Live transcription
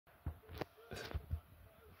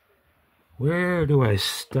Where do I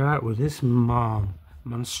start with this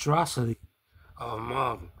monstrosity? Oh,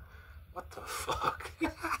 Mom, what the fuck?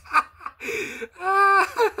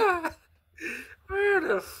 Where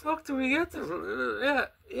the fuck do we get this?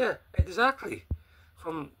 Yeah, exactly.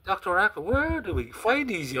 From Dr. Ackle, where do we find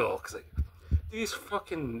these yolks? Like, these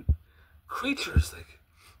fucking creatures, like,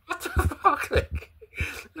 what the fuck, like?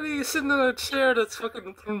 And he's sitting in a chair that's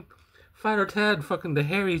fucking from Father Ted, fucking the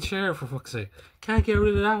hairy chair, for fuck's sake. Can't get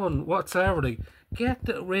rid of that one whatsoever. Like, get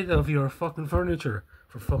rid of your fucking furniture,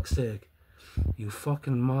 for fuck's sake. You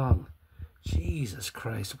fucking mong. Jesus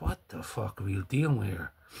Christ, what the fuck are you dealing with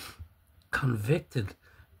here? Convicted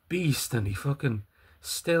beast, and he fucking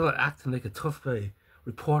still acting like a tough guy,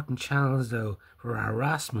 reporting channels now for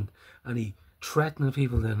harassment, and he threatening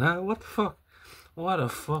people then. What the fuck? What a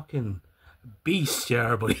fucking beast you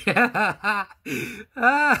are, buddy.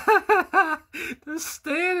 The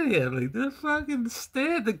state of you, like, the fucking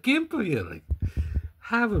state, the gimp of you, like,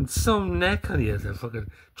 having some neck on you to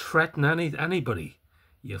fucking threaten anybody.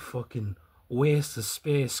 You fucking waste of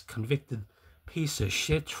space, convicted piece of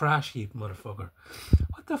shit, trash heap, motherfucker.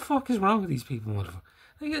 What the fuck is wrong with these people, motherfucker?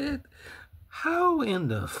 Like, how in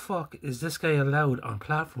the fuck is this guy allowed on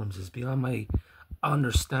platforms is beyond my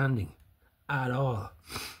understanding at all.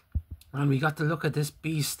 And we got to look at this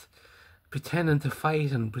beast pretending to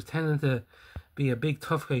fight and pretending to be a big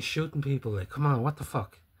tough guy shooting people. Like, come on, what the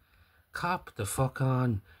fuck? Cop the fuck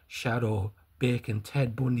on, Shadow, Bacon,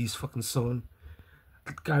 Ted Bundy's fucking son,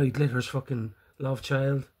 Gary Glitter's fucking love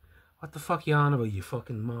child. What the fuck you on about, you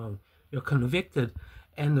fucking mom? You're convicted,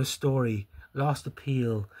 end of story, lost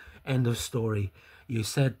appeal, end of story. You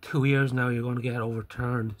said 2 years now you're going to get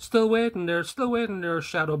overturned. Still waiting there,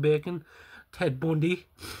 Shadow Bacon, Ted Bundy,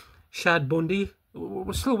 Shadbundy.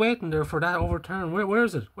 We're still waiting there for that overturn. Where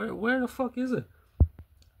is it? Where the fuck is it?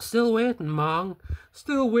 Still waiting, Mong.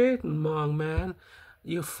 Still waiting, Mong, man.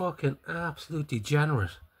 You fucking absolute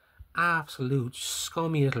degenerate. Absolute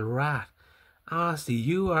scummy little rat. Honestly,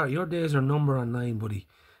 your days are number on 9, buddy.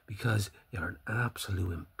 Because you're an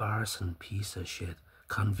absolute embarrassing piece of shit.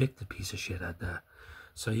 Convicted piece of shit at that.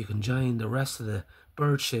 So you can join the rest of the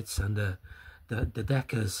bird shits and the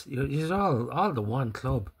Decas. You're all the one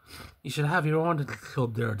club. You should have your own little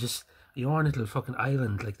club there. Just your own little fucking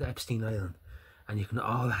island, like the Epstein Island. And you can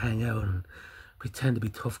all hang out and pretend to be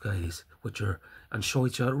tough guys and show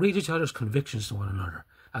each other, read each other's convictions to one another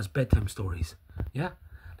as bedtime stories. Yeah,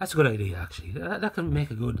 that's a good idea actually. That can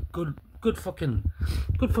make a good fucking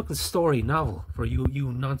story novel for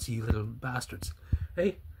you Nancy little bastards.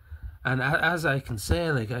 Hey, and as I can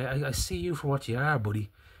say, like, I see you for what you are,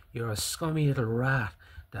 buddy. You're a scummy little rat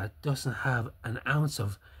that doesn't have an ounce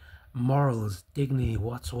of morals, dignity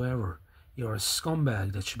whatsoever. You're a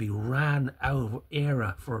scumbag that should be ran out of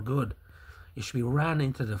era for good. You should be ran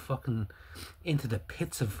into the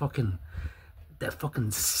pits of the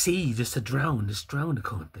fucking sea just to drown. Just drown the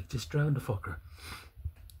cunt. Like, just drown the fucker.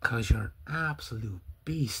 Cause you're an absolute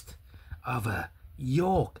beast of a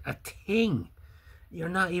yoke, a thing. You're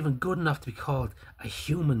not even good enough to be called a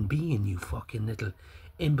human being, you fucking little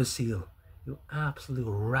imbecile. You absolute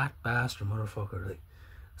rat bastard motherfucker. Like,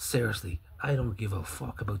 seriously, I don't give a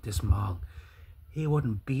fuck about this Mong. He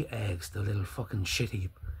wouldn't beat eggs, the little fucking shit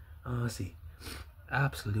heap. Honestly,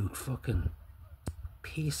 absolute fucking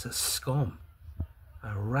piece of scum.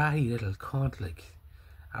 A ratty little cunt, like.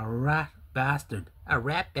 A rat bastard. A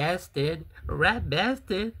rat bastard. A rat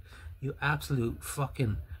bastard. You absolute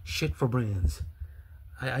fucking shit for brains.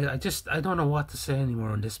 I don't know what to say anymore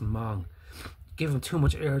on this Mong. Give him too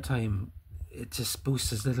much airtime. It just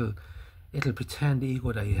boosts his little pretend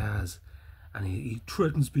ego that he has. And he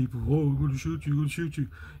threatens people. Oh, I'm going to shoot you, I'm going to shoot you.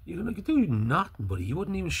 You're like, do nothing, buddy. You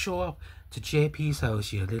wouldn't even show up to JP's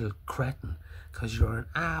house, you little cretin. Because you're an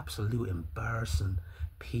absolute embarrassing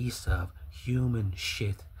piece of human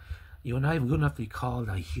shit. You're not even good enough to be called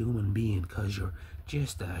a human being because you're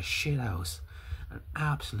just a shithouse. An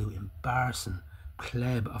absolute embarrassing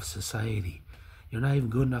pleb of society. You're not even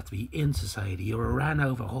good enough to be in society. You were ran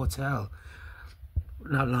out of a hotel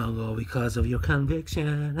not long ago because of your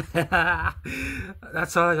conviction.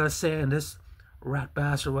 That's all I gotta say on this rat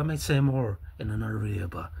bastard. Well, I might say more in another video,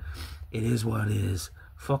 but it is what it is.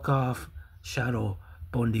 Fuck off, Shadow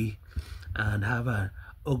Bundy, and have an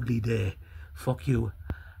ugly day. Fuck you,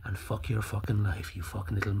 and fuck your fucking life, you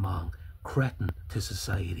fucking little Mong. Cretin to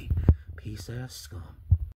society. Piece of scum.